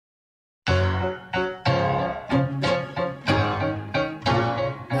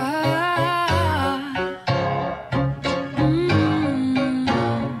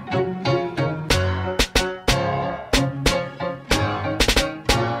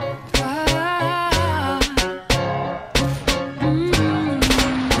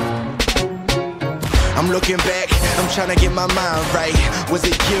I'm looking back, I'm trying to get my mind right. Was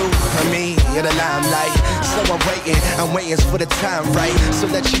it you or me in the limelight? So I'm waiting for the time right. So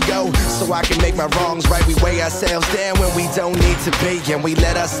let you go, so I can make my wrongs right. We weigh ourselves down when we don't need to be, and we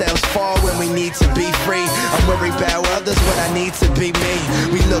let ourselves fall when we need to be free. I'm worried about others when I need to be me.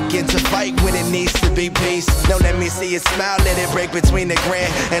 We looking to fight when it needs to be peace. No, let me see you smile, let it break between the grand.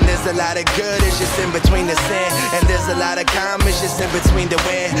 And there's a lot of good, it's just in between the sand. And there's a lot of calm, it's just in between the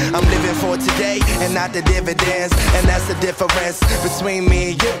wind. I'm living for today and not the dividends. And that's the difference between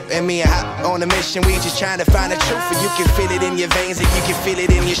me and you and me and hop on a mission. We just trying to find the truth, and you can feel it in your veins and you can feel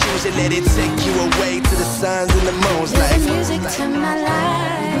it in your shoes, and let it take you away to the suns and the moons. You're the music to my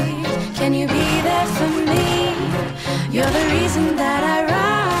life. Can you be there for me? You're the reason that I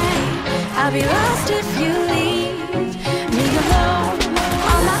ride. I'll be lost if you leave me alone,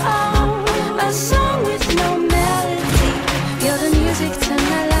 on my own. A song with no melody. You're the music to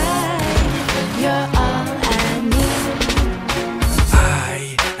my life. You're all I need.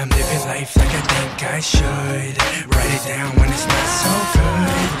 I am living life like I think I should. Write it down when it's not so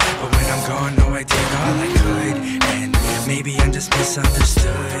good, but when I'm gone, no, I did all I could. And maybe I'm just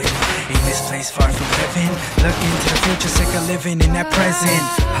misunderstood. In this place far from heaven, look into the future, sick of living in that present.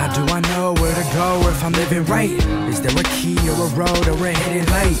 How do I know where to go if I'm living right? Is there a key or a road or a hidden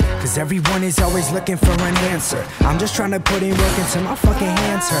light? Cause everyone is always looking for an answer. I'm just trying to put in work until my fucking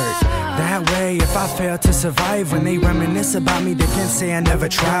hands hurt. That way, if I fail to survive, when they reminisce about me, they can say I never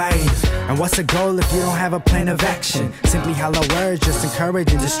tried. And what's the goal if you don't have a plan of action? Simply hollow words, just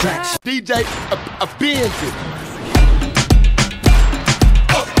encouraging distraction. DJ Benji.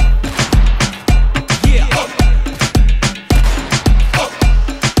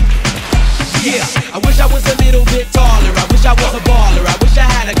 Yeah, I wish I was a little bit taller. I wish I was a baller. I wish I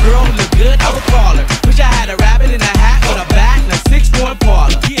had a girl who looked good, I would call her. Wish I had a rabbit in a hat with a bat and a 6-point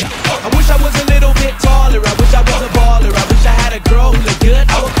parlor. Yeah, I wish I was a little bit taller. I wish I was a baller. I wish I had a girl who looked good,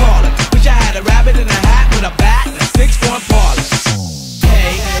 I would call her. Wish I had a rabbit in a hat with a bat and a 6-point parlor.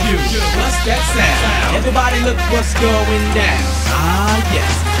 Hey, you, what's that sound? Everybody look what's going down. Ah, yes,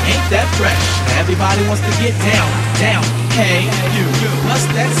 ain't that fresh? Everybody wants to get down, down. Hey, you, what's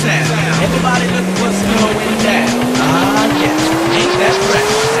that sound? Everybody look what's going down. Ah, yes, ain't that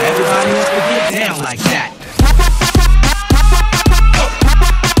fresh?